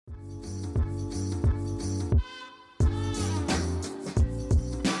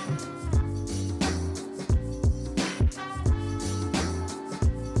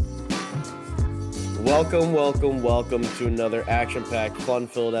Welcome to another action-packed,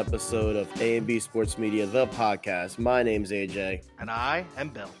 fun-filled episode of A&B Sports Media, the podcast. My name's AJ. And I am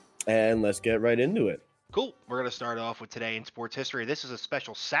Bill. And let's get right into it. Cool. We're going to start off with today in sports history. This is a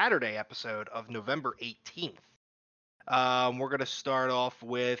special Saturday episode of November 18th. We're going to start off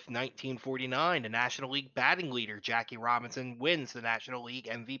with 1949. The National League batting leader, Jackie Robinson, wins the National League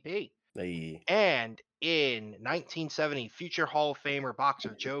MVP. Hey. And in 1970, future Hall of Famer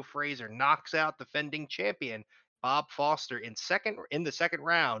boxer Joe Frazier knocks out defending champion Bob Foster in the second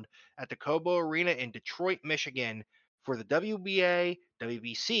round at the Cobo Arena in Detroit, Michigan for the WBA,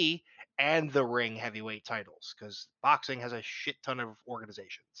 WBC, and the Ring heavyweight titles, because boxing has a shit ton of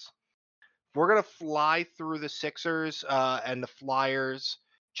organizations. We're going to fly through the Sixers and the Flyers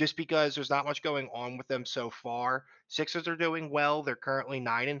just because there's not much going on with them so far. Sixers are doing well. They're currently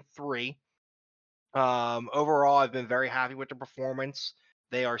 9-3. Overall, I've been very happy with the performance.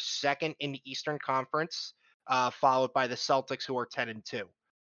 They are second in the Eastern Conference, followed by the Celtics, who are 10-2.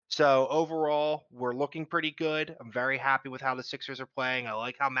 So overall, we're looking pretty good. I'm very happy with how the Sixers are playing. I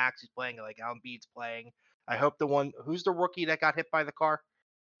like how Maxi's playing. I like how Embiid's playing. I hope who's the rookie that got hit by the car?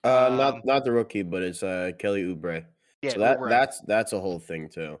 Not the rookie, but it's Kelly Oubre. Yeah, so Oubre. that's a whole thing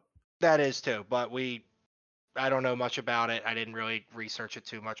too. That is too, but I don't know much about it. I didn't really research it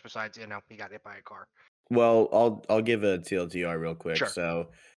too much besides, he got hit by a car. Well, I'll give a TLDR real quick. Sure. So,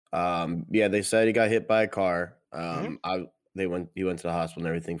 they said he got hit by a car. Mm-hmm. He went to the hospital and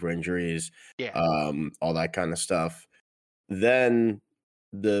everything for injuries. Yeah. All that kind of stuff. Then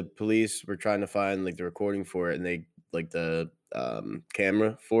the police were trying to find the recording for it, and they the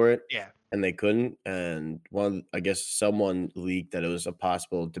camera for it. Yeah. And they couldn't. And I guess someone leaked that it was a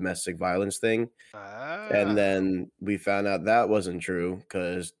possible domestic violence thing. And then we found out that wasn't true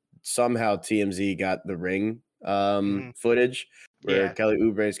because somehow TMZ got the Ring footage where Kelly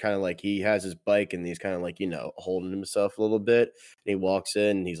Oubre is kind of he has his bike and he's kind of holding himself a little bit. And he walks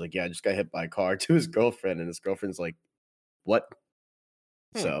in and he's like, yeah, I just got hit by a car, to his girlfriend. And his girlfriend's like, what?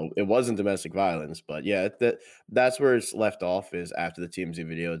 So it wasn't domestic violence, but yeah, that's where it's left off is after the TMZ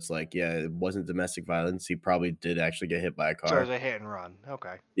video. It's it wasn't domestic violence. He probably did actually get hit by a car. So it was a hit and run.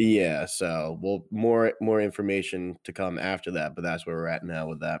 Okay. Yeah. So more information to come after that, but that's where we're at now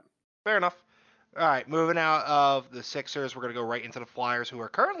with that. Fair enough. All right, moving out of the Sixers, we're going to go right into the Flyers, who are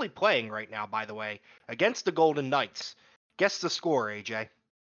currently playing right now, by the way, against the Golden Knights. Guess the score, AJ.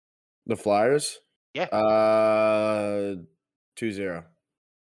 The Flyers? Yeah. 2-0.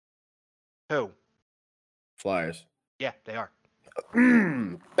 Who? Flyers. Yeah, they are.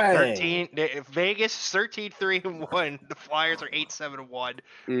 Bang. Vegas 13-3-1. The Flyers are 8-7-1.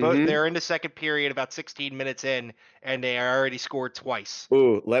 Mm-hmm. But they're in the second period, about 16 minutes in, and they already scored twice.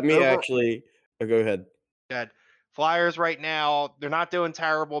 Ooh, let me actually go ahead. Good. Flyers right now, they're not doing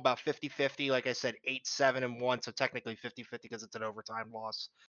terrible, about 50-50. Like I said, 8-7-1, so technically 50-50 because it's an overtime loss.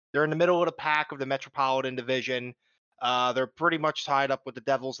 They're in the middle of the pack of the Metropolitan Division. They're pretty much tied up with the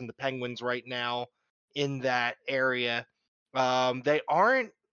Devils and the Penguins right now in that area. They're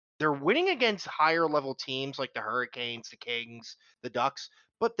winning against higher level teams like the Hurricanes, the Kings, the Ducks,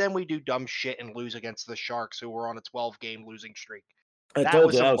 but then we do dumb shit and lose against the Sharks, who were on a 12-game losing streak. I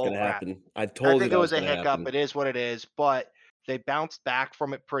told you that was going to happen. I think it was a hiccup. It is what it is, but they bounced back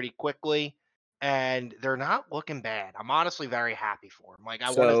from it pretty quickly, and they're not looking bad. I'm honestly very happy for them.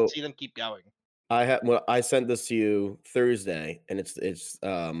 I want to see them keep going. I sent this to you Thursday, and it's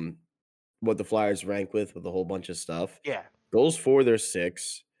what the Flyers rank with a whole bunch of stuff. Yeah. Goals for their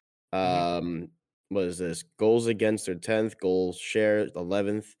 6. What is this? Goals against their 10th. Goals share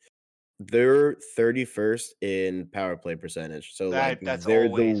 11th. They're 31st in power play percentage. So they're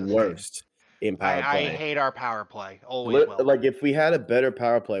the worst in power play. I hate our power play. Always will. If we had a better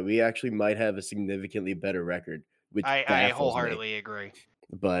power play, we actually might have a significantly better record. Which I wholeheartedly agree.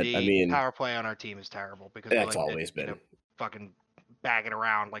 But the power play on our team is terrible because that's always been fucking bag it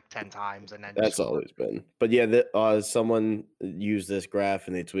around 10 times and then that's always been. But yeah, someone used this graph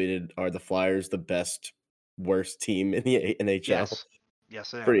and they tweeted, "Are the Flyers the best worst team in the NHL?"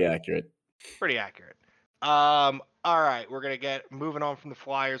 Yes, pretty accurate. Pretty accurate. All right, we're gonna get moving on from the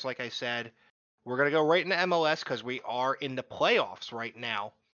Flyers. Like I said, we're gonna go right into MLS because we are in the playoffs right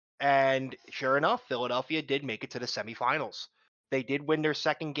now. And sure enough, Philadelphia did make it to the semifinals. They did win their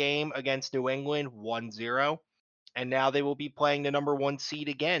second game against New England 1-0. And now they will be playing the number 1 seed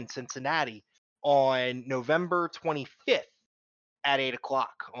again, Cincinnati, on November 25th at 8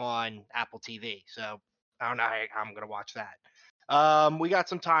 o'clock on Apple TV. So I don't know how I'm going to watch that. We got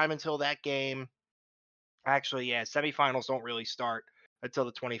some time until that game. Actually, yeah, semifinals don't really start until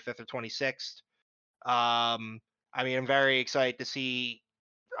the 25th or 26th. I'm very excited to see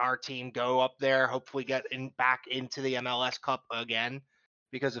our team go up there, hopefully get back into the MLS Cup again.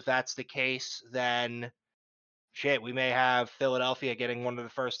 Because if that's the case, then shit, we may have Philadelphia getting one of the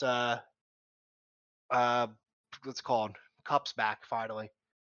first what's it called, cups back finally.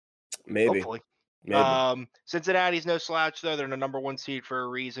 Maybe. Hopefully. Maybe. Cincinnati's no slouch though. They're the number 1 seed for a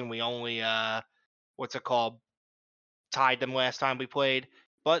reason. We only what's it called? Tied them last time we played.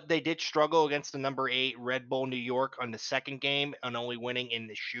 But they did struggle against the number 8 Red Bull New York on the second game and only winning in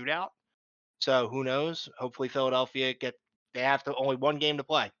the shootout. So who knows? Hopefully Philadelphia they have only one game to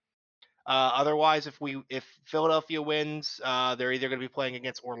play. Otherwise, if Philadelphia wins, they're either going to be playing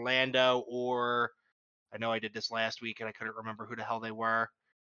against Orlando or I know I did this last week and I couldn't remember who the hell they were.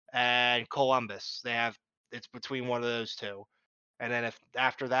 And Columbus. It's between one of those two. And then if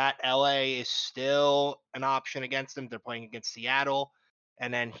after that, LA is still an option against them. They're playing against Seattle.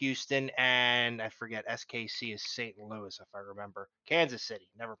 And then Houston and I forget, SKC is St. Louis, if I remember. Kansas City,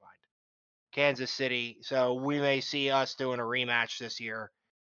 never mind. Kansas City. So we may see us doing a rematch this year.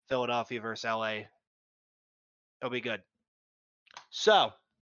 Philadelphia versus LA. It'll be good. So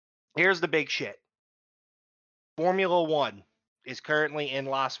here's the big shit. Formula One is currently in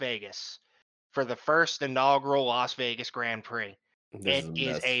Las Vegas for the first inaugural Las Vegas Grand Prix. It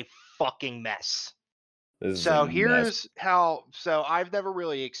is a fucking mess. So here's how. So I've never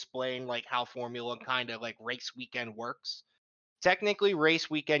really explained like how Formula kind of like race weekend works. Technically, race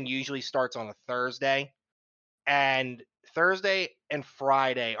weekend usually starts on a Thursday, and Thursday and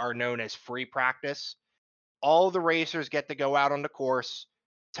Friday are known as free practice. All the racers get to go out on the course,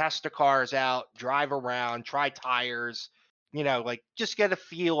 test the cars out, drive around, try tires, like just get a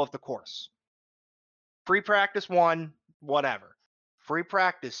feel of the course. Free practice 1, whatever. Free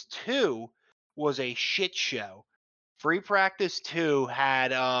practice 2 was a shit show. Free practice 2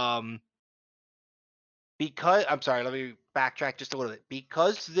 had let me backtrack just a little bit.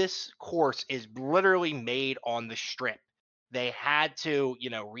 Because this course is literally made on the strip, they had to,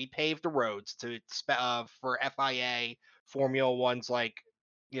 repave the roads for FIA, Formula One's like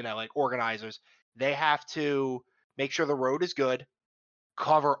organizers. They have to make sure the road is good,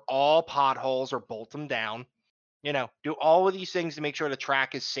 cover all potholes or bolt them down, do all of these things to make sure the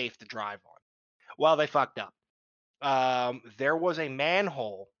track is safe to drive on. Well, they fucked up. There was a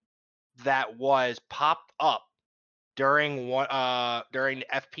manhole that was popped up during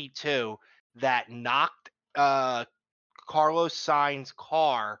FP2 that knocked Carlos Sainz's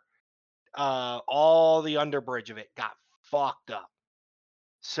car. All the underbridge of it got fucked up.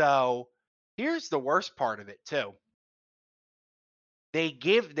 So here's the worst part of it too. They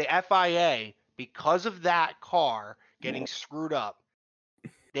give the FIA, because of that car getting screwed up,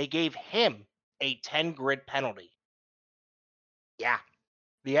 they gave him a 10 grid penalty. Yeah,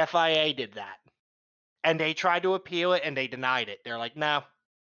 the FIA did that. And they tried to appeal it and they denied it. They're like, no,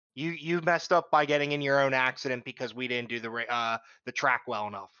 you messed up by getting in your own accident because we didn't do the track well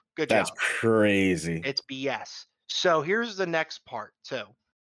enough. Good job. That's crazy. It's BS. So here's the next part too.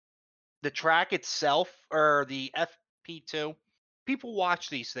 The track itself, or the FP2, people watch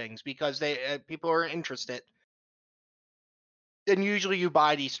these things because people are interested. And usually you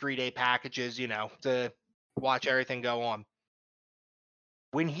buy these 3-day packages, to watch everything go on.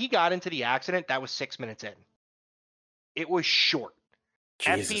 When he got into the accident, that was 6 minutes in. It was short.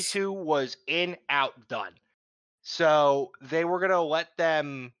 Jesus. FP2 was in, out, done. So they were going to let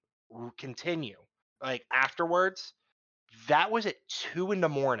them continue. Like afterwards, that was at 2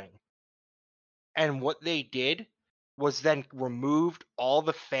 a.m. And what they did was then removed all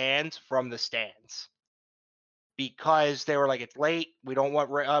the fans from the stands. Because they were like, it's late. We don't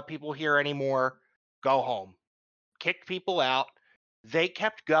want people here anymore. Go home. Kicked people out. They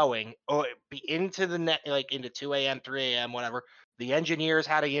kept going into the net, like into 2 a.m., 3 a.m., whatever. The engineers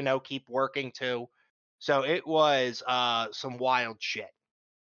had to, keep working too. So it was some wild shit.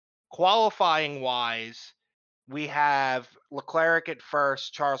 Qualifying wise, we have Leclerc at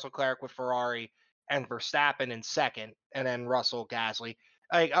first, Charles Leclerc with Ferrari, and Verstappen in second, and then Russell, Gasly.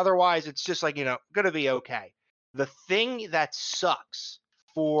 Like otherwise, it's just like going to be okay. The thing that sucks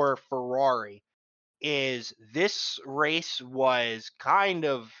for Ferrari is this race was kind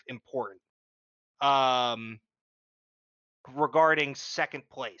of important regarding second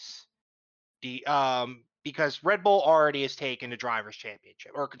place. Because Red Bull already has taken the Drivers'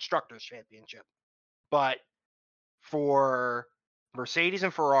 Championship or Constructors' Championship. But for Mercedes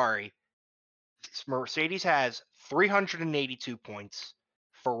and Ferrari, Mercedes has 382 points.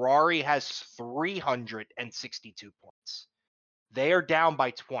 Ferrari has 362 points. They are down by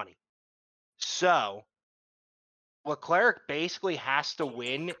 20. So Leclerc basically has to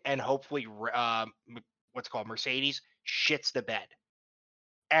win and hopefully Mercedes shits the bed.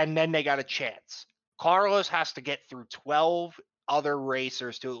 and then they got a chance. Carlos has to get through 12 other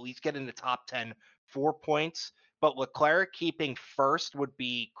racers to at least get in the top 10 4 points, but Leclerc keeping first would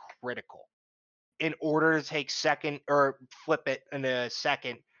be critical in order to take second or flip it in a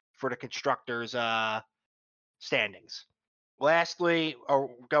second for the constructors' standings. Lastly,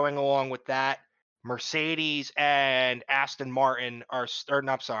 going along with that, Mercedes and Aston Martin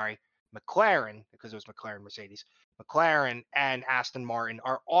McLaren, because it was McLaren, Mercedes, McLaren and Aston Martin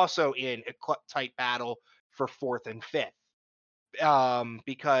are also in a tight battle for 4th and 5th.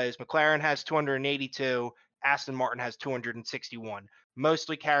 Because McLaren has 282, Aston Martin has 261,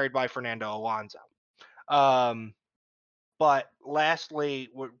 mostly carried by Fernando Alonso. But lastly,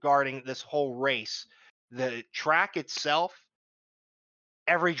 regarding this whole race, the track itself,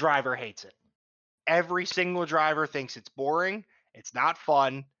 every driver hates it. Every single driver thinks it's boring, it's not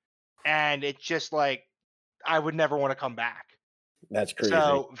fun, and it's just like, I would never want to come back. That's crazy.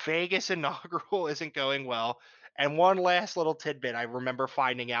 So Vegas inaugural isn't going well. And one last little tidbit I remember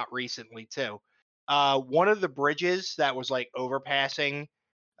finding out recently too. One of the bridges that was like overpassing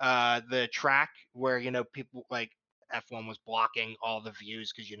the track where, people like F1 was blocking all the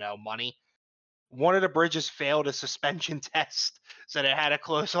views because, money. One of the bridges failed a suspension test, so they had to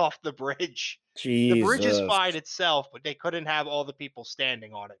close off the bridge. Jesus. The bridge is fine itself, but they couldn't have all the people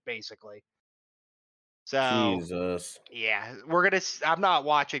standing on it, basically. So, Jesus. yeah, I'm not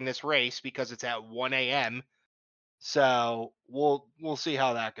watching this race because it's at 1 a.m. So we'll see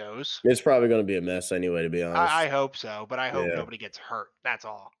how that goes. It's probably going to be a mess anyway, to be honest. I hope so, but I hope nobody gets hurt. That's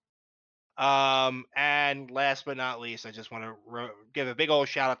all. And last but not least, I just want to give a big old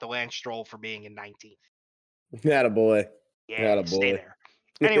shout out to Lance Stroll for being in 19th. Attaboy. Yeah, Attaboy. stay there.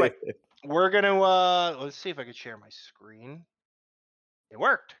 Anyway, we're gonna let's see if I can share my screen. It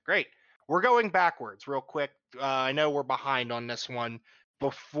worked. Great. We're going backwards real quick. I know we're behind on this one.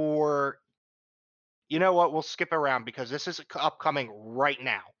 Before, you know what? We'll skip around because this is upcoming right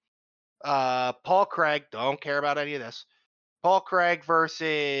now. Paul Craig, don't care about any of this. Paul Craig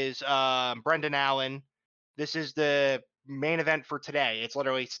versus Brendan Allen. This is the main event for today. It's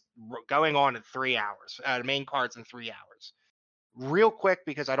literally going on in 3 hours. The main card's in 3 hours. Real quick,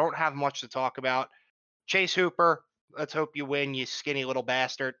 because I don't have much to talk about. Chase Hooper, let's hope you win, you skinny little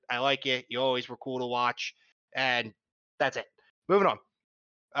bastard. I like you. You always were cool to watch. And that's it. Moving on.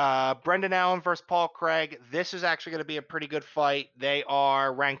 Brendan Allen versus Paul Craig. This is actually going to be a pretty good fight. They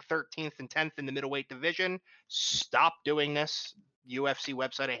are ranked 13th and 10th in the middleweight division. Stop doing this. UFC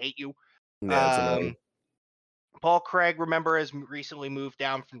website, I hate you. Paul Craig, remember, has recently moved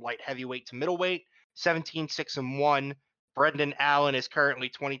down from light heavyweight to middleweight. 17-6-1. Brendan Allen is currently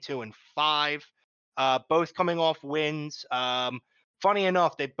 22-5. Both coming off wins. Funny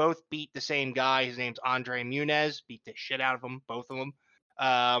enough, they both beat the same guy. His name's Andre Muniz. Beat the shit out of them, both of them.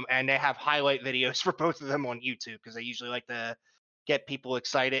 And they have highlight videos for both of them on YouTube because they usually like to get people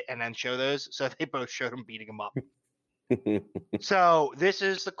excited and then show those. So they both showed him beating him up. So this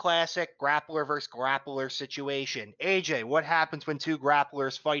is the classic grappler versus grappler situation. AJ, what happens when two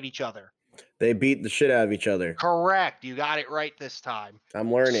grapplers fight each other? They beat the shit out of each other. Correct. You got it right this time.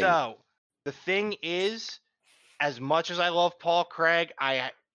 I'm learning. So the thing is, as much as I love Paul Craig,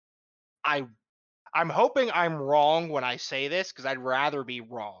 I'm hoping I'm wrong when I say this because I'd rather be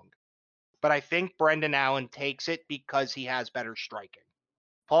wrong. But I think Brendan Allen takes it because he has better striking.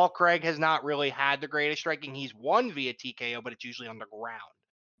 Paul Craig has not really had the greatest striking. He's won via TKO, but it's usually on the ground.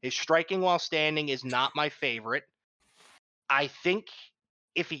 His striking while standing is not my favorite. I think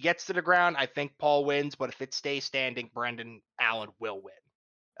if he gets to the ground, I think Paul wins. But if it stays standing, Brendan Allen will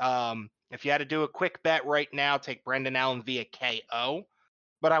win. If you had to do a quick bet right now, take Brendan Allen via KO.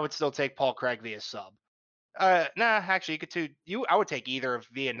 But I would still take Paul Craig via sub. Actually, I would take either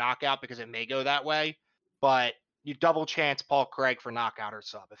via knockout because it may go that way. But you double chance Paul Craig for knockout or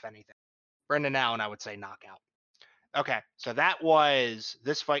sub, if anything. Brendan Allen, I would say knockout. Okay, so that was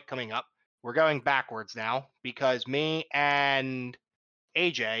this fight coming up. We're going backwards now because me and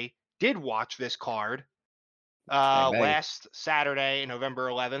AJ did watch this card last Saturday, November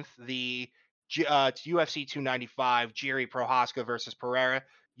 11th. The UFC 295, Jiri Prochazka versus Pereira.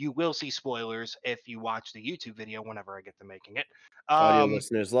 You will see spoilers if you watch the YouTube video whenever I get to making it. Audio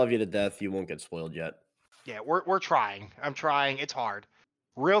listeners, love you to death. You won't get spoiled yet. Yeah, we're trying. I'm trying. It's hard.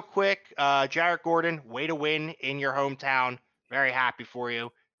 Real quick, Jarrett Gordon, way to win in your hometown. Very happy for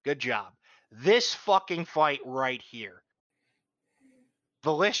you. Good job. This fucking fight right here.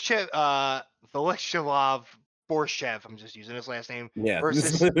 Vlishlov Borshev, I'm just using his last name,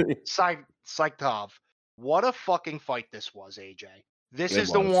 versus Sykhtov. What a fucking fight this was, AJ. This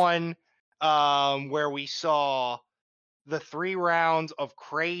is the one where we saw the 3 rounds of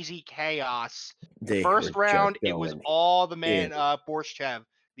crazy chaos. The They were first just round, it was going all the in. man, Borshchev.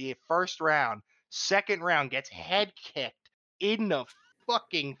 The first round. Second round gets head kicked in the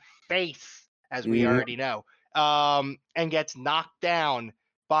fucking face, as we Mhm. already know, and gets knocked down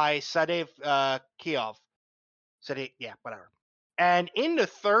by Sadev Kiev. Yeah, whatever. And in the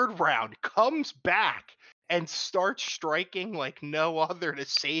third round, comes back and starts striking like no other to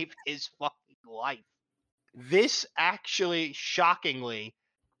save his fucking life. This actually, shockingly,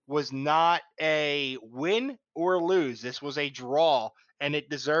 was not a win or lose. This was a draw, and it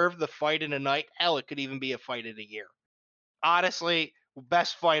deserved the fight in a night. Hell, it could even be a fight of the year. Honestly,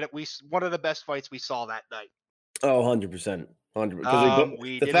 best fight one of the best fights we saw that night. Oh, 100%. 100 because we both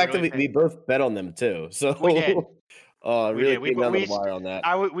We the didn't fact that really we pay. both bet on them too, We did. so, it We really did. came down to the wire on that.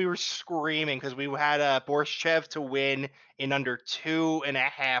 We were screaming because we had Borshchev to win in under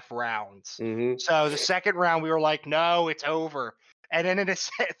 2.5 rounds. Mhm. So the second round, we were like, no, it's over. And then in the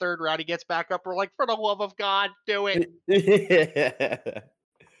third round, he gets back up. We're like, for the love of God, do it.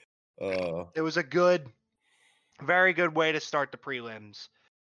 Oh. It was a very good way to start the prelims.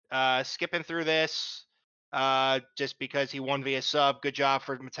 Skipping through this, just because he won via sub. Good job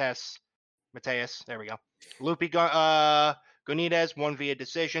for Mateus. There we go. Lupi Gonidez won via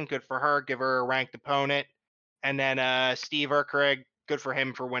decision. Good for her. Give her a ranked opponent. And then Steve Erkrig, good for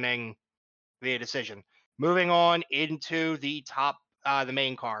him for winning via decision. Moving on into the top, the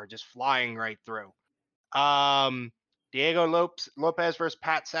main card, just flying right through. Diego Lopez versus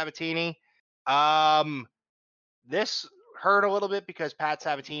Pat Sabatini. This hurt a little bit because Pat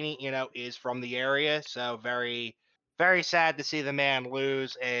Sabatini, is from the area, so very, very sad to see the man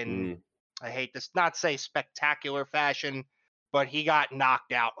lose. And Mhm. I hate this, not say spectacular fashion, but he got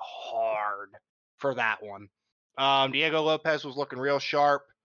knocked out hard for that one. Diego Lopez was looking real sharp.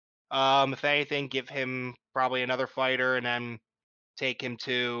 If anything, give him probably another fighter and then take him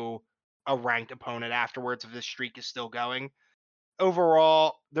to a ranked opponent afterwards if this streak is still going.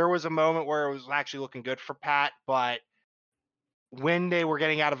 Overall, there was a moment where it was actually looking good for Pat, but when they were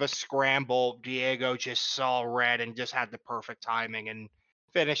getting out of a scramble, Diego just saw red and just had the perfect timing and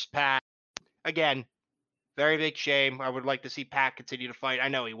finished Pat. Again, very big shame. I would like to see Pat continue to fight. I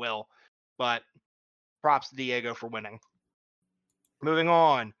know he will, but props to Diego for winning. Moving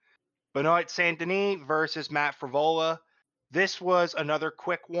on, Benoit Saint Denis versus Matt Frivola. This was another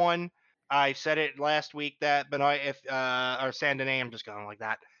quick one. I said it last week that Benoit, or Saint Denis, I'm just going like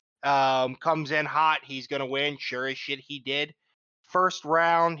that, comes in hot, he's gonna win. Sure as shit, he did. First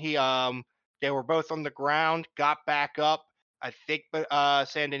round, they were both on the ground, got back up. I think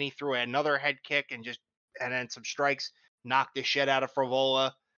Saint Denis threw another head kick and then some strikes, knocked the shit out of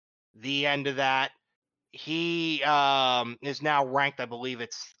Frivola. The end of that. He is now ranked, I believe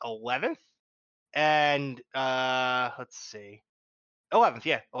it's 11th, and let's see, 11th,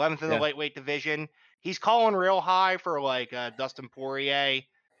 yeah, 11th in the Yeah. lightweight division. He's calling real high for like Dustin Poirier.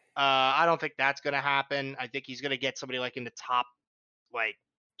 I don't think that's gonna happen. I think he's gonna get somebody like in the top like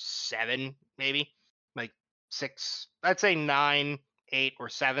 7, maybe like 6. I'd say 9, 8, or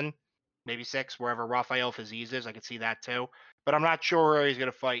 7, maybe 6, wherever Rafael Fiziev is. I could see that too, but I'm not sure where he's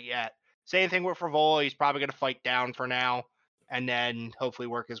gonna fight yet. Same thing with Frivola. He's probably gonna fight down for now, and then hopefully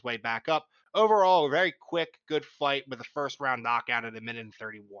work his way back up. Overall, a very quick, good fight with a first round knockout at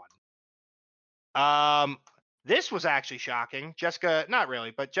 1:31. This was actually shocking. Not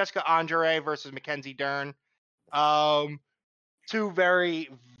really, but Jessica Andre versus Mackenzie Dern. Two very,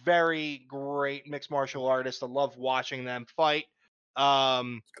 very great mixed martial artists. I love watching them fight.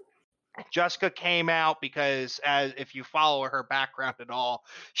 Jessica came out because, as if you follow her background at all,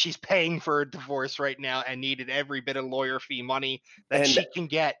 she's paying for a divorce right now and needed every bit of lawyer fee money that And she can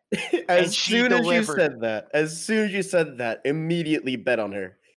get. And as she soon as you delivered. said that, immediately bet on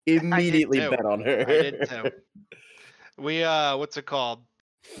her. I did Immediately too. bet on her. I did too. We what's it called?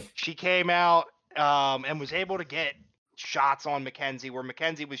 She came out and was able to get shots on Mackenzie where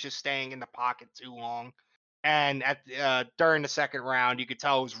Mackenzie was just staying in the pocket too long. And during the second round, you could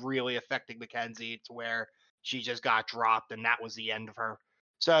tell it was really affecting Mackenzie to where she just got dropped, and that was the end of her.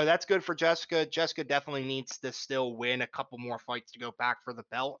 So that's good for Jessica. Jessica definitely needs to still win a couple more fights to go back for the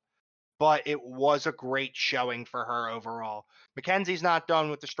belt, but it was a great showing for her overall. Mackenzie's not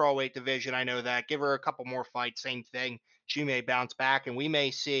done with the strawweight division. I know that. Give her a couple more fights, same thing. She may bounce back, and we may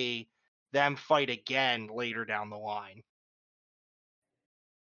see them fight again later down the line.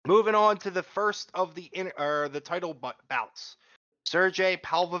 Moving on to the first of the title bouts. Sergey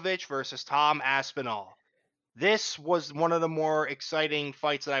Pavlovich versus Tom Aspinall. This was one of the more exciting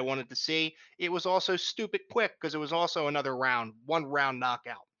fights that I wanted to see. It was also stupid quick because it was also another one round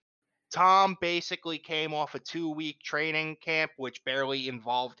knockout. Tom basically came off a 2-week training camp, which barely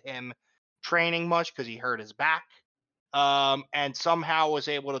involved him training much because he hurt his back. And somehow was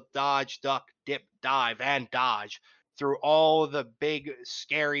able to dodge, duck, dip, dive, and dodge through all the big,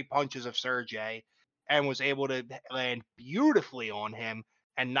 scary punches of Sergey, and was able to land beautifully on him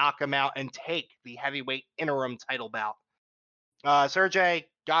and knock him out and take the heavyweight interim title bout. Sergey,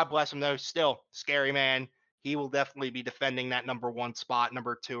 God bless him, though, still scary man. He will definitely be defending that #1 spot,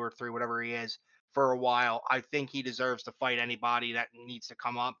 #2 or 3, whatever he is, for a while. I think he deserves to fight anybody that needs to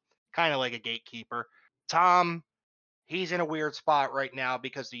come up, kind of like a gatekeeper. Tom, he's in a weird spot right now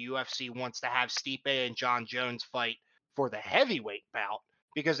because the UFC wants to have Stipe and John Jones fight for the heavyweight bout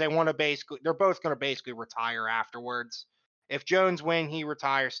because they're both going to basically retire afterwards. If Jones win, he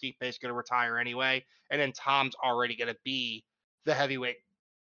retires. Stipe is going to retire anyway, and then Tom's already going to be the heavyweight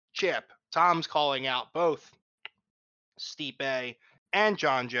chip. Tom's calling out both Stipe and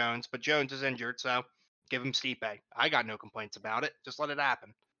John Jones, but Jones is injured, so give him Stipe. I got no complaints about it. Just let it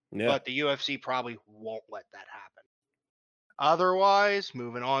happen. Yeah. But the UFC probably won't let that happen. Otherwise,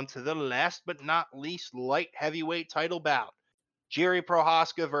 moving on to the last but not least light heavyweight title bout. Jiri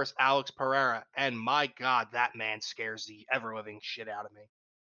Prochazka versus Alex Pereira. And my God, that man scares the ever-living shit out of me.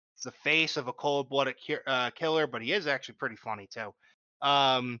 It's the face of a cold-blooded killer, but he is actually pretty funny, too.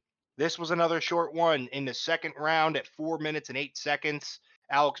 This was another short one. In the second round at 4 minutes and 8 seconds,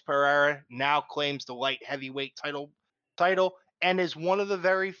 Alex Pereira now claims the light heavyweight title and is one of the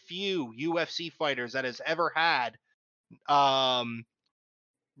very few UFC fighters that has ever had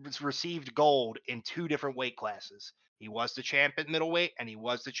received gold in 2 different weight classes. He was the champ at middleweight, and he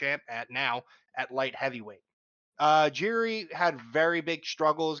was the champ at light heavyweight. Jiri had very big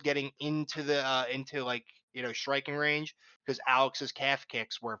struggles getting into the striking range because Alex's calf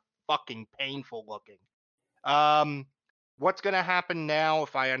kicks were fucking painful looking. What's gonna happen now?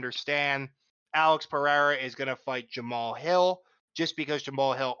 If I understand, Alex Pereira is gonna fight Jamal Hill just because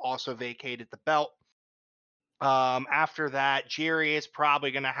Jamal Hill also vacated the belt. After that, Jiri is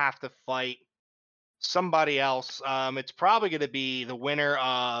probably going to have to fight somebody else. It's probably going to be the winner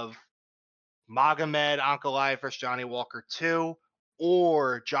of Magomed Ankalaev versus Johnny Walker 2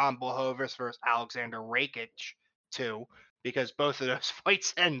 or John Blachowicz versus Alexander Rakic 2, because both of those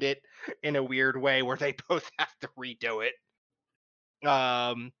fights ended in a weird way where they both have to redo it.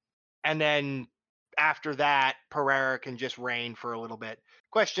 And then after that, Pereira can just reign for a little bit.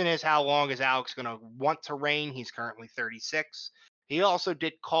 Question is, how long is Alex going to want to reign? He's currently 36. He also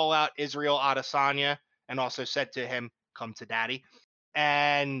did call out Israel Adesanya and also said to him, "Come to daddy."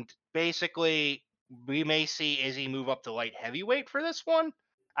 And basically, we may see Izzy move up to light heavyweight for this one.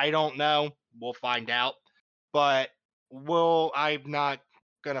 I don't know. We'll find out. But I'm not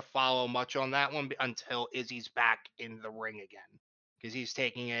going to follow much on that one until Izzy's back in the ring again, because he's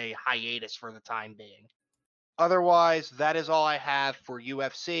taking a hiatus for the time being. Otherwise, that is all I have for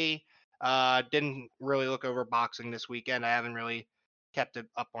UFC. Didn't really look over boxing this weekend. I haven't really kept it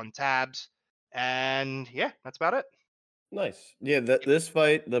up on tabs. And yeah, that's about it. Nice. Yeah, this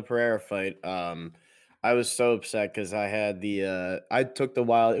fight, the Pereira fight, I was so upset because I had I took the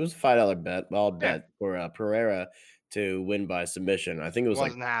wild. It was a $5 bet for Pereira to win by submission. I think it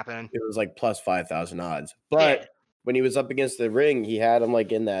wasn't happening. It was like plus 5,000 odds. But when he was up against the ring, he had him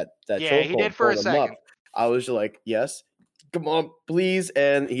like in that chokehold. He did for a second. I was just like, yes, come on, please.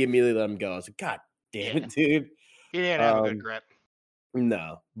 And he immediately let him go. I was like, God damn it, dude. He didn't have a good grip.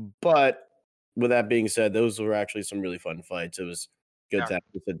 No. But with that being said, those were actually some really fun fights. It was good to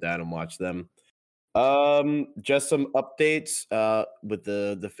sit down and watch them. Just some updates with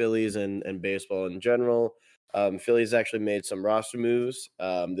the Phillies and baseball in general. Phillies actually made some roster moves.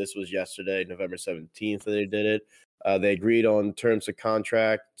 This was yesterday, November 17th, that they did it. They agreed on terms of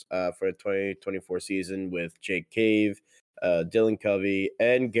contract for the 2024 season with Jake Cave, Dylan Covey,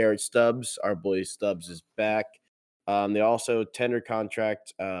 and Garrett Stubbs. Our boy Stubbs is back. They also tender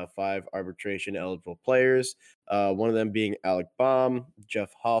contract 5 arbitration eligible players, one of them being Alec Baum,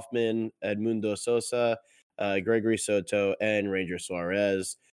 Jeff Hoffman, Edmundo Sosa, Gregory Soto, and Ranger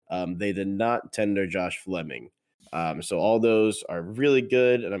Suarez. They did not tender Josh Fleming. So all those are really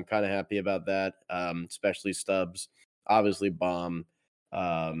good, and I'm kind of happy about that, especially Stubbs, obviously Baum,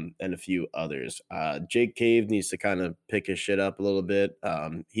 and a few others. Jake Cave needs to kind of pick his shit up a little bit.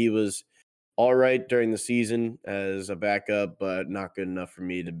 He was all right during the season as a backup, but not good enough for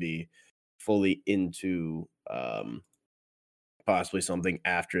me to be fully into possibly something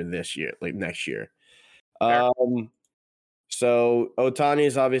after this year, like next year. So Ohtani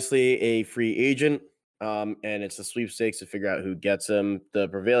is obviously a free agent, and it's a sweepstakes to figure out who gets him. The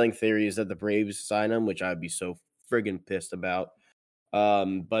prevailing theory is that the Braves sign him, which I'd be so friggin' pissed about.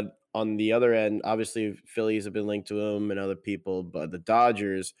 But on the other end, obviously Phillies have been linked to him and other people, but the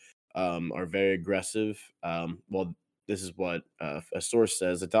Dodgers are very aggressive. Well, this is what a source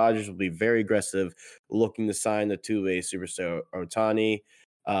says. The Dodgers will be very aggressive, looking to sign the two-way superstar Ohtani,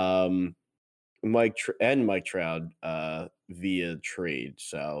 Mike Trout via trade.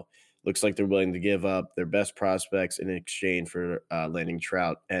 So looks like they're willing to give up their best prospects in exchange for landing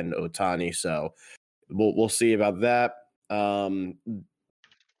Trout and Ohtani. So we'll see about that.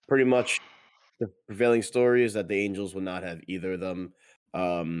 Pretty much the prevailing story is that the Angels will not have either of them.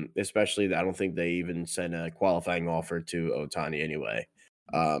 Especially, I don't think they even sent a qualifying offer to Ohtani anyway.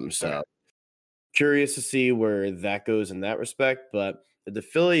 So curious to see where that goes in that respect. But if the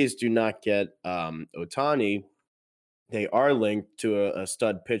Phillies do not get Ohtani, they are linked to a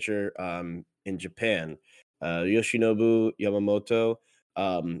stud pitcher in Japan, Yoshinobu Yamamoto.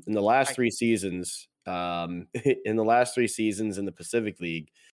 In the last three seasons, in the Pacific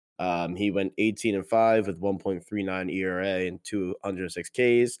League, he went 18-5 with 1.39 ERA and 206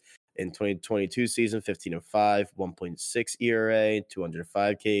 Ks. In 2022 season, 15-5, 1.6 ERA,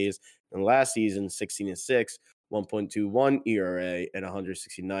 205 Ks. And last season, 16-6, 1.21 ERA and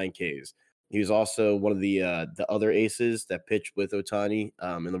 169 Ks. He was also one of the other aces that pitched with Ohtani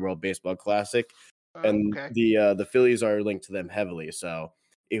in the World Baseball Classic, and the Phillies are linked to them heavily. So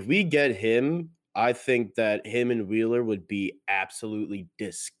if we get him, I think that him and Wheeler would be absolutely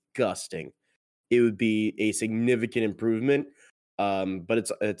disgusting. It would be a significant improvement,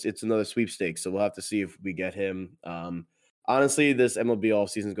 but it's another sweepstakes, so we'll have to see if we get him. Honestly, this MLB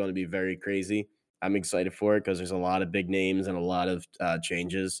offseason is going to be very crazy. I'm excited for it because there's a lot of big names and a lot of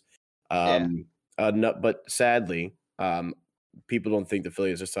changes. No, but sadly, people don't think the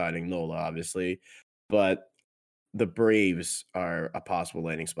Phillies are signing Nola, obviously, but the Braves are a possible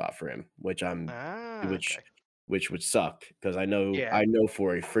landing spot for him, which which would suck because I know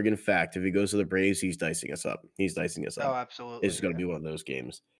for a friggin' fact if he goes to the Braves, he's dicing us up. He's dicing us up. Oh, absolutely. It's going to be one of those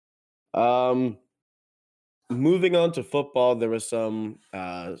games. Moving on to football, there was some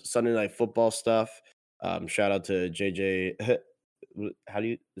Sunday Night Football stuff. Shout out to JJ. How do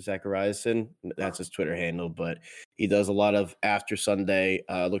you Zachariason? That's his Twitter handle, but he does a lot of after Sunday.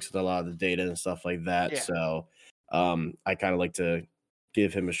 Looks at a lot of the data and stuff like that. So I kind of like to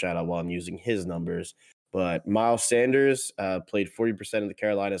give him a shout out while I'm using his numbers. But Miles Sanders played 40% of the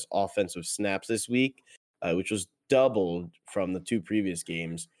Carolinas' offensive snaps this week, which was doubled from the two previous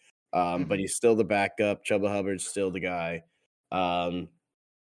games. But he's still the backup. Chuba Hubbard's still the guy.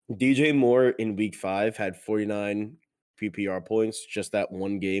 DJ Moore in week 5 had 49 PPR points, just that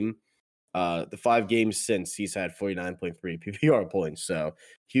one game. The 5 games since, he's had 49.3 PPR points. So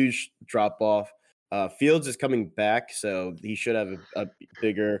huge drop off. Fields is coming back, so he should have a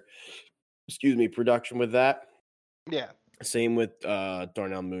bigger, production with that. Yeah. Same with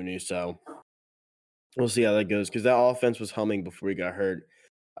Darnell Mooney. So we'll see how that goes because that offense was humming before he got hurt.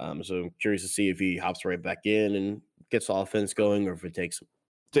 So I'm curious to see if he hops right back in and gets offense going, or if it takes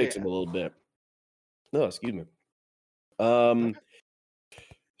him a little bit. No, excuse me. So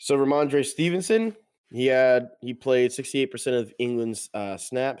Ramondre Stevenson, he played 68% of England's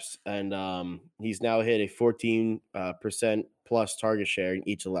snaps, and he's now hit a 14% plus target share in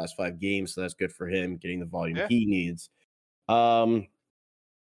each of the last 5 games. So that's good for him, getting the volume he needs.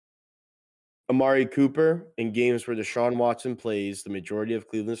 Amari Cooper, in games where Deshaun Watson plays the majority of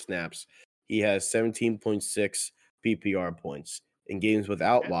Cleveland snaps, he has 17.6 PPR points. In games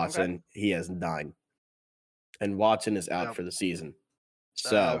without Watson, he has 9. And Watson is out for the season.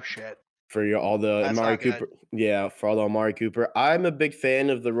 So for all the Amari Cooper, for all the Amari Cooper, I'm a big fan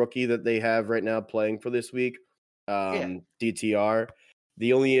of the rookie that they have right now playing for this week, DTR.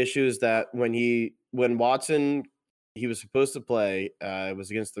 The only issue is that when Watson, he was supposed to play, it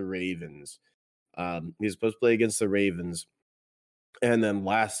was against the Ravens. He was supposed to play against the Ravens, and then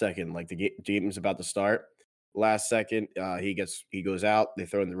last second, like the game was about to start, last second, he goes out. They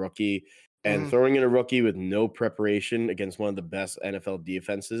throw in the rookie, and throwing in a rookie with no preparation against one of the best NFL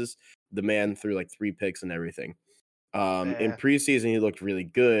defenses, the man threw like 3 picks and everything. In preseason, he looked really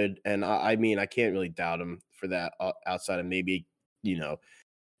good, and I mean, I can't really doubt him for that. Outside of maybe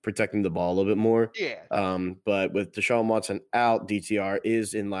protecting the ball a little bit more. But with Deshaun Watson out, DTR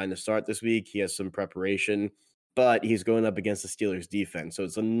is in line to start this week. He has some preparation, but he's going up against the Steelers defense. So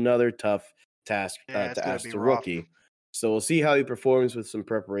it's another tough task to ask the rookie. So we'll see how he performs with some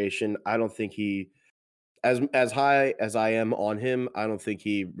preparation. I don't think he, as high as I am on him, I don't think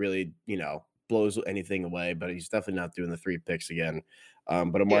he really, blows anything away, but he's definitely not doing the 3 picks again.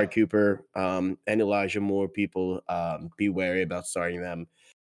 But Amari Cooper and Elijah Moore, people be wary about starting them.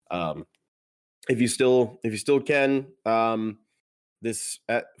 If you still can,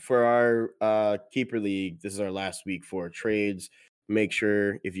 for our keeper league, this is our last week for trades. Make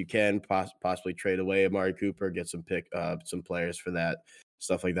sure if you can possibly trade away Amari Cooper, get some players for that,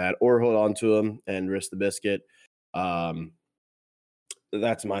 stuff like that, or hold on to them and risk the biscuit.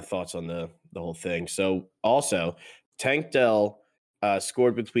 That's my thoughts on the whole thing. So also, Tank Dell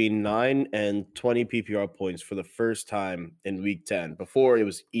scored between 9 and 20 PPR points for the first time in Week 10. Before, it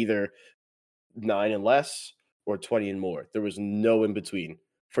was either 9 and less or 20 and more. There was no in between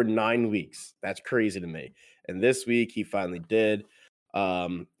for 9 weeks. That's crazy to me. And this week, he finally did.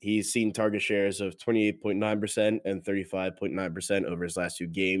 He's seen target shares of 28.9% and 35.9% over his last 2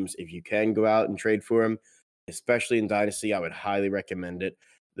 games. If you can go out and trade for him, especially in Dynasty, I would highly recommend it.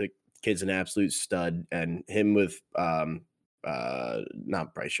 The kid's an absolute stud, and him with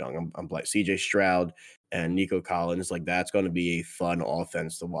not Bryce Young, I'm like CJ Stroud and Nico Collins, like that's going to be a fun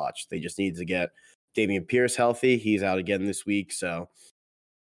offense to watch. They just need to get Dameon Pierce healthy. He's out again this week, so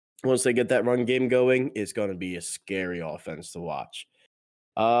once they get that run game going, it's going to be a scary offense to watch.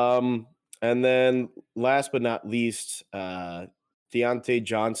 And then last but not least, Deontay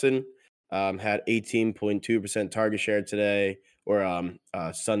Johnson had 18.2% target share today or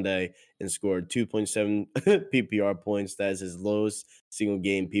Sunday and scored 2.7 PPR points. That is his lowest single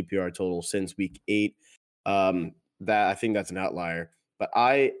game PPR total since week 8. That I think that's an outlier, but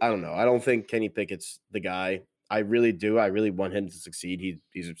I don't know. I don't think Kenny Pickett's the guy. I really do. I really want him to succeed. He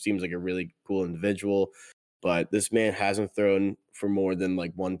seems like a really cool individual, but this man hasn't thrown for more than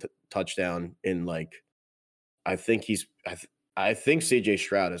like one touchdown in like I think CJ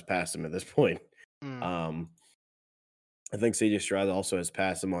Stroud has passed him at this point. I think CJ Stroud also has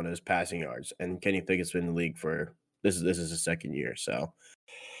passed him on his passing yards, and Kenny Pickett's been in the league for this is his second year. So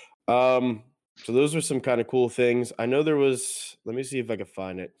those are some kind of cool things. I know there was. Let me see if I can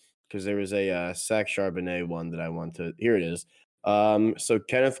find it because there was a Zach Charbonnet one that I want to. Here it is. So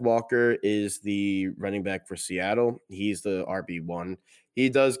Kenneth Walker is the running back for Seattle. He's the RB1. He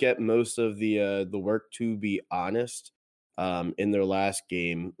does get most of the work, to be honest. In their last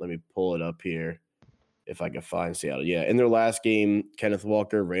game, let me pull it up here if I can find Seattle. Yeah, in their last game, Kenneth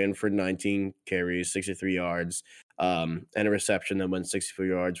Walker ran for 19 carries, 63 yards, and a reception that went 64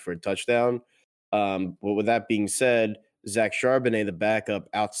 yards for a touchdown. But with that being said, Zach Charbonnet, the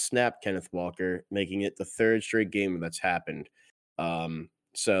backup, outsnapped Kenneth Walker, making it the third straight game that's happened.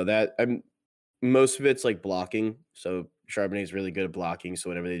 So that most of it's like blocking. So Charbonnet is really good at blocking. So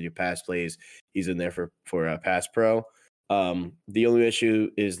whenever they do pass plays, he's in there for a pass pro. The only issue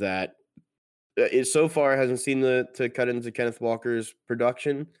is that it so far hasn't seemed to cut into Kenneth Walker's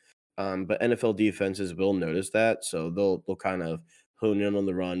production. But NFL defenses will notice that, so they'll kind of hone in on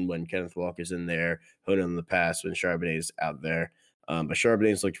the run when Kenneth Walker's in there, hone in on the pass when Charbonnet's out there. But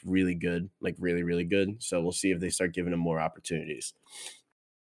Charbonnet's looked really good, like really, really good. So we'll see if they start giving him more opportunities.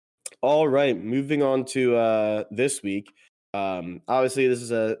 All right, moving on to this week. Obviously, this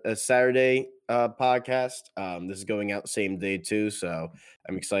is a Saturday podcast. This is going out the same day too, so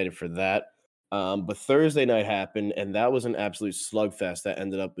I'm excited for that. But Thursday night happened, and that was an absolute slugfest that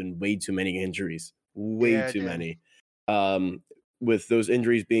ended up in way too many injuries. Way too many. With those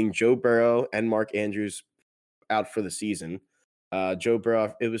injuries being Joe Burrow and Mark Andrews out for the season. Joe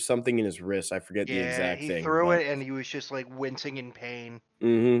Burrow, it was something in his wrist. I forget the exact thing. Yeah, he threw it, and he was just like wincing in pain.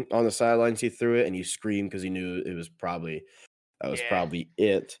 On the sidelines, he threw it, and he screamed because he knew it was probably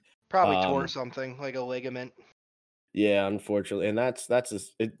it. Probably tore something like a ligament. Yeah, unfortunately, and that's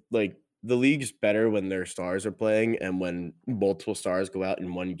like the league's better when their stars are playing, and when multiple stars go out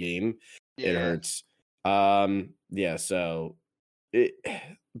in one game, it hurts. So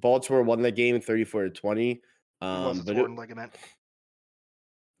Baltimore won that game 34-20. But torn ligament.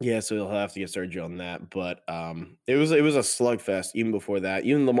 Yeah, so he'll have to get surgery on that. But it was a slugfest even before that.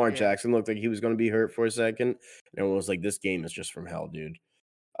 Even Lamar Jackson looked like he was going to be hurt for a second. And everyone was like, "This game is just from hell, dude."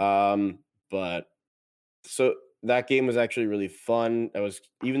 But so that game was actually really fun. It was,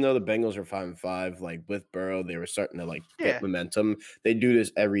 even though the Bengals are 5-5, like with Burrow, they were starting to like get momentum. They do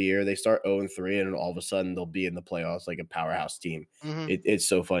this every year. They start 0-3, and all of a sudden they'll be in the playoffs like a powerhouse team. It's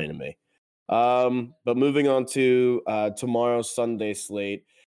so funny to me. But moving on to tomorrow's Sunday slate,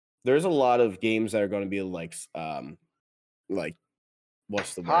 there's a lot of games that are going to be like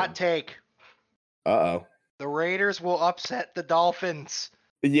what's the hot take? The Raiders will upset the Dolphins.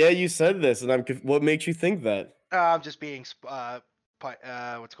 Yeah, you said this, and what makes you think that? I'm just being spiteful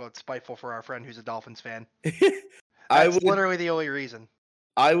for our friend who's a Dolphins fan. That's literally the only reason.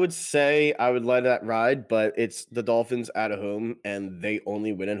 I would say I would let that ride, but it's the Dolphins at home, and they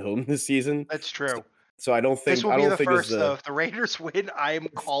only win at home this season. That's true. So I don't think this will be the first. Though, if the Raiders win, I am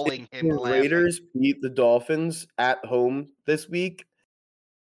calling him. Raiders beat the Dolphins at home this week.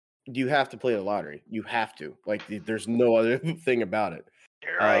 you have to play the lottery. You have to. Like, there's no other thing about it.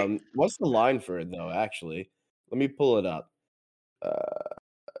 You're right. What's the line for it though? Actually, let me pull it up. Uh,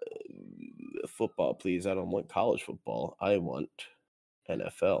 Football, please. I don't want college football. I want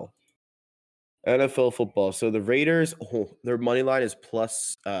NFL. NFL football. So the Raiders, their money line is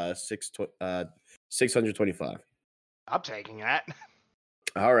plus 625. I'm taking that.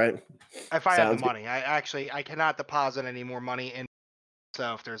 All right. If I have the Sounds good. money, I cannot deposit any more money in.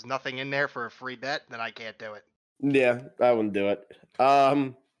 So if there's nothing in there for a free bet, then I can't do it. Yeah, I wouldn't do it.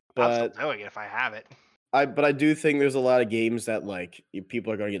 I'm But still doing it if I have it. I do think there's a lot of games that like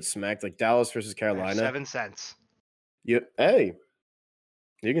people are going to get smacked, like Dallas versus Carolina. 7 cents. Hey,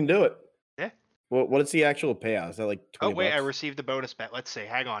 you can do it. Yeah. What is the actual payout? Is that like 20 Oh wait, bucks? I received a bonus bet. Let's see.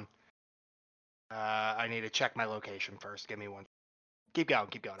 Hang on. I need to check my location first. Give me one. Keep going.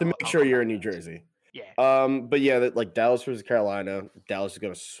 To make sure you're in New Jersey. Yeah. But yeah, like Dallas versus Carolina. Dallas is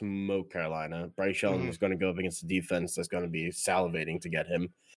going to smoke Carolina. Bryce Young is going to go up against the defense that's going to be salivating to get him.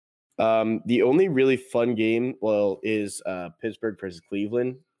 The only really fun game, is Pittsburgh versus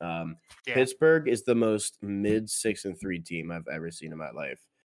Cleveland. Pittsburgh is the most mid 6-3 team I've ever seen in my life.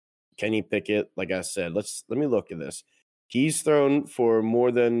 Kenny Pickett, like I said, let me look at this. He's thrown for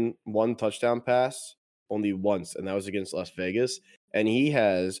more than one touchdown pass only once, and that was against Las Vegas. And he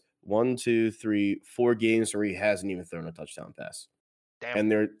has 4 games where he hasn't even thrown a touchdown pass.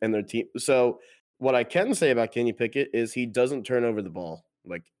 Damn. And their team. So what I can say about Kenny Pickett is he doesn't turn over the ball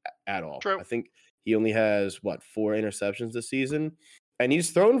like at all. True. I think he only has 4 interceptions this season, and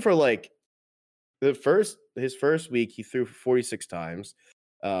he's thrown for like his first week he threw for 46 times.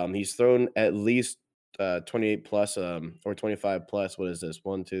 He's thrown at least 28 plus or 25 plus. What is this?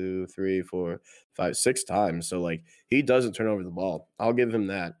 1, 2, 3, 4, 5, 6 times. So like he doesn't turn over the ball. I'll give him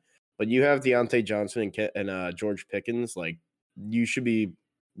that. But you have Deontay Johnson and George Pickens. Like you should be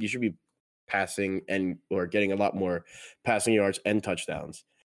passing or getting a lot more passing yards and touchdowns.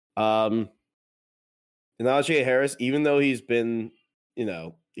 Najee Harris, even though he's been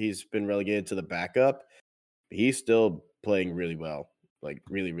relegated to the backup, he's still playing really well. Like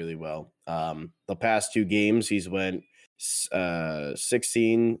really, really well. The past 2 games, he's went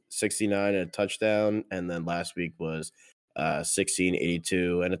 16, 69 and a touchdown, and then last week was 16,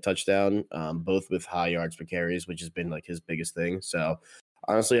 82 and a touchdown, both with high yards per carries, which has been like his biggest thing. So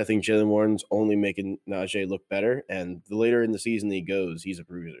honestly, I think Jaylen Warren's only making Najee look better, and the later in the season he goes, he's a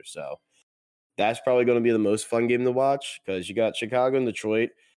bruiser. So that's probably going to be the most fun game to watch because you got Chicago and Detroit.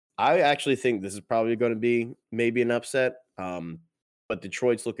 I actually think this is probably going to be maybe an upset. But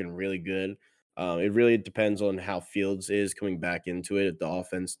Detroit's looking really good. It really depends on how Fields is coming back into it. If the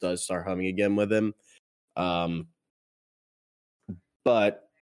offense does start humming again with him. But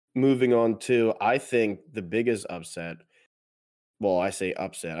moving on to, I think the biggest upset. Well, I say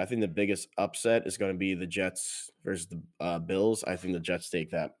upset. I think the biggest upset is going to be the Jets versus the Bills. I think the Jets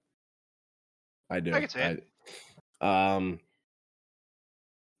take that. I do. I can say it.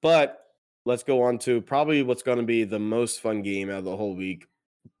 But let's go on to probably what's going to be the most fun game out of the whole week.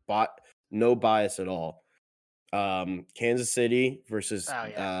 But no bias at all. Kansas City versus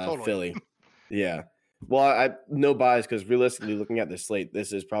totally. Philly. Yeah. Well, no bias because realistically, looking at this slate,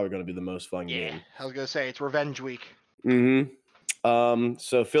 this is probably going to be the most fun game. I was going to say it's revenge week. So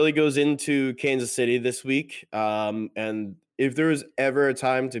Philly goes into Kansas City this week. And if there was ever a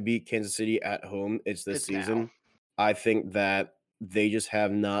time to beat Kansas City at home, it's this season. Now. I think that they just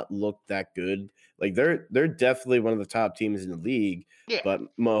have not looked that good. Like they're definitely one of the top teams in the league. Yeah. But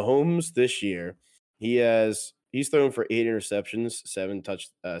Mahomes this year, he's thrown for 8 interceptions,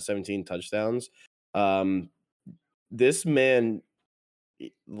 17 touchdowns. This man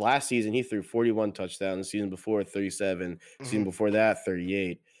last season he threw 41 touchdowns, season before 37, season before that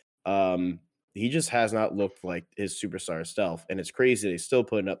 38. He just has not looked like his superstar self, and it's crazy that he's still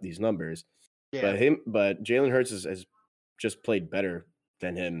putting up these numbers. Yeah. But Jalen Hurts has just played better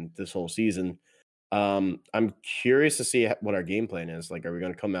than him this whole season. I'm curious to see what our game plan is. Like, are we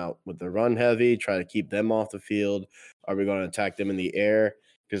going to come out with the run heavy, try to keep them off the field? Are we going to attack them in the air?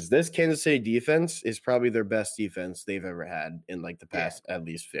 Because this Kansas City defense is probably their best defense they've ever had in like the past at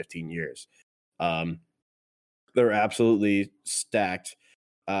least 15 years. They're absolutely stacked.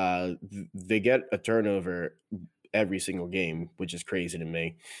 They get a turnover every single game, which is crazy to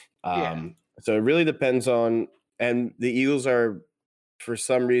me. So it really depends on, and the Eagles are, for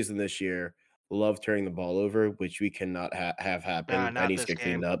some reason this year, love turning the ball over, which we cannot have happen. That needs to get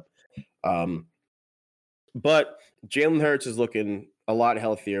cleaned up. But Jalen Hurts is looking a lot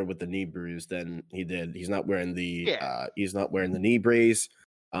healthier with the knee bruise than he did. He's not wearing the knee brace.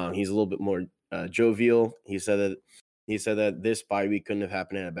 He's a little bit more jovial. He said that He said that this bye week couldn't have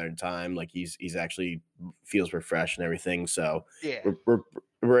happened at a better time. Like he's actually feels refreshed and everything. So Yeah.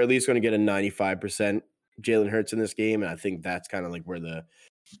 we're at least going to get a 95% Jalen Hurts in this game, and I think that's kind of like where the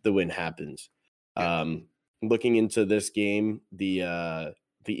win happens. Looking into this game, the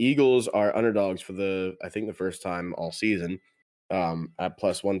Eagles are underdogs for the first time all season, at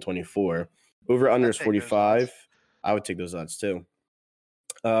plus 124. Over under is 45. I would take those odds too.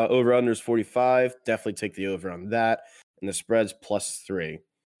 Over under is 45. Definitely take the over on that. And the spread's +3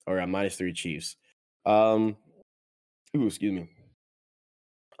 or -3 Chiefs. Excuse me.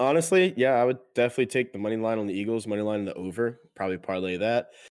 Honestly, yeah, I would definitely take the money line on the Eagles, money line on the over, probably parlay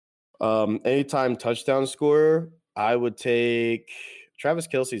that. Anytime touchdown scorer, I would take Travis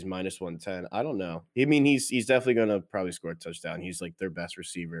Kelce's -110. I don't know. I mean, he's definitely going to probably score a touchdown. He's like their best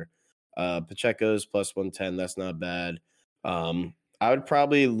receiver. Pacheco's +110. That's not bad. I would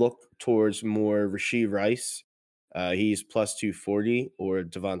probably look towards more Rashee Rice. He's +240, or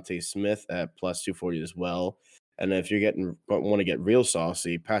Devontae Smith at +240 as well. And if you're want to get real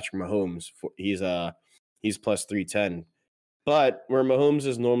saucy, Patrick Mahomes, he's +310. But where Mahomes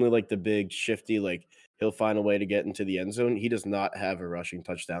is normally like the big shifty, like he'll find a way to get into the end zone, he does not have a rushing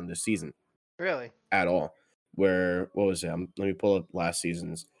touchdown this season. Really? At all. What was it? Let me pull up last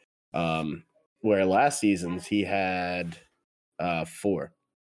season's. Where last season's he had 4.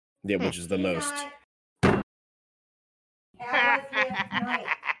 Yeah, which is the most.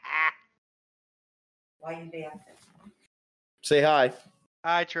 Why are you laughing? Say hi.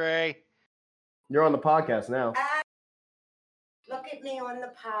 Hi, Trey. You're on the podcast now. Look at me on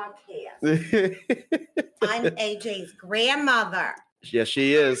the podcast. I'm AJ's grandmother. Yes,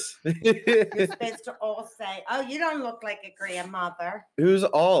 she is. You're supposed to all say, "Oh, you don't look like a grandmother." Who's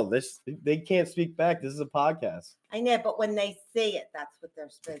all this? They can't speak back. This is a podcast. I know, but when they see it, that's what they're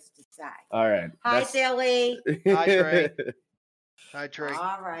supposed to say. All right. Hi, Billy. Hi, Trey. Hi, Trey.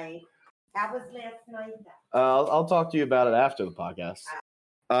 All right. How was last night? I'll talk to you about it after the podcast.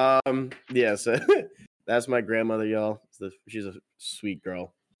 Yeah, so that's my grandmother, y'all. She's a sweet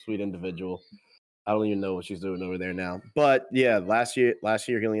girl, sweet individual. I don't even know what she's doing over there now. But yeah, last year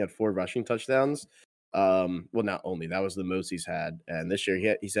he only had 4 rushing touchdowns. Well, not only that was the most he's had, and this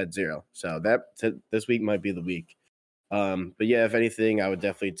year he's had 0. So this week might be the week. But yeah, if anything, I would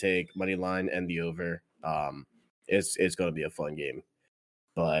definitely take money line and the over. It's going to be a fun game.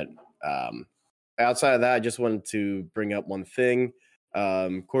 But outside of that, I just wanted to bring up one thing.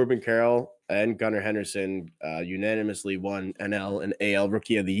 Corbin Carroll and Gunnar Henderson unanimously won NL and AL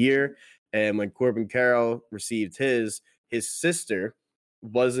Rookie of the Year. And when Corbin Carroll received his sister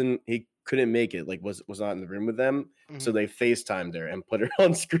he couldn't make it, like was not in the room with them. Mm-hmm. So they FaceTimed her and put her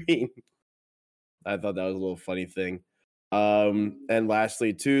on screen. I thought that was a little funny thing. And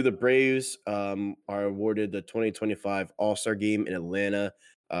lastly, too, the Braves are awarded the 2025 All-Star Game in Atlanta.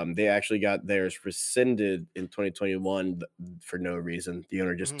 They actually got theirs rescinded in 2021 for no reason. The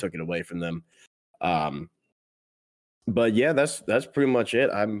owner just took it away from them. But yeah, that's pretty much it.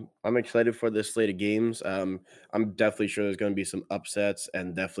 I'm excited for this slate of games. I'm definitely sure there's going to be some upsets,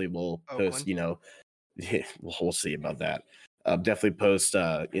 and definitely we'll post. We'll see about that. Definitely post.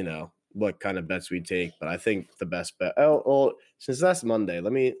 What kind of bets we take. But I think the best bet. Oh, well, since that's Monday,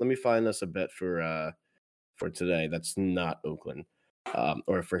 let me find us a bet for today. That's not Oakland.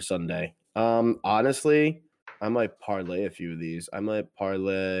 Or for Sunday. Honestly, I might parlay a few of these. I might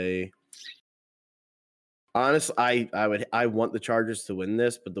parlay. Honestly, I want the Chargers to win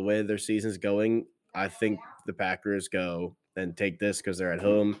this, but the way their season's going, I think the Packers go and take this because they're at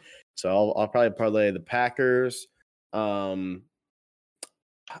home. So I'll probably parlay the Packers. I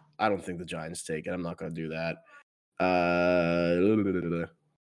don't think the Giants take it. I'm not going to do that.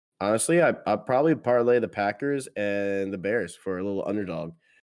 Honestly, I'll probably parlay the Packers and the Bears for a little underdog.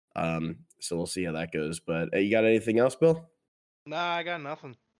 So we'll see how that goes. But you got anything else, Bill? Nah, I got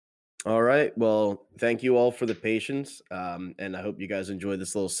nothing. All right. Well, thank you all for the patience. And I hope you guys enjoyed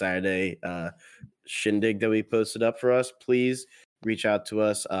this little Saturday shindig that we posted up for us. Please reach out to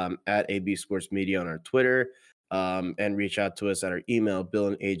us at AB Sports Media on our Twitter, and reach out to us at our email,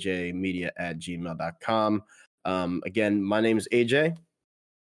 billandajmedia@gmail.com. Again, my name is AJ.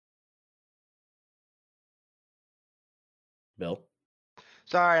 Bill.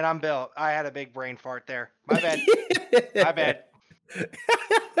 Sorry, and I'm Bill. I had a big brain fart there. My bad. My bad.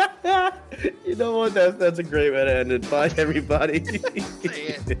 You know what? That's a great way to end it. Bye, everybody. See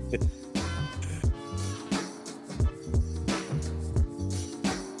it.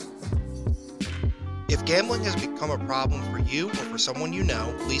 If gambling has become a problem for you or for someone you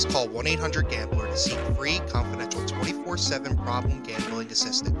know, please call 1-800-GAMBLER to seek free, confidential 24/7 problem gambling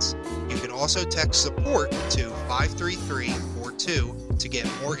assistance. You can also text support to 53342 to get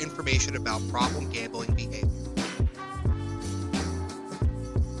more information about problem gambling behavior.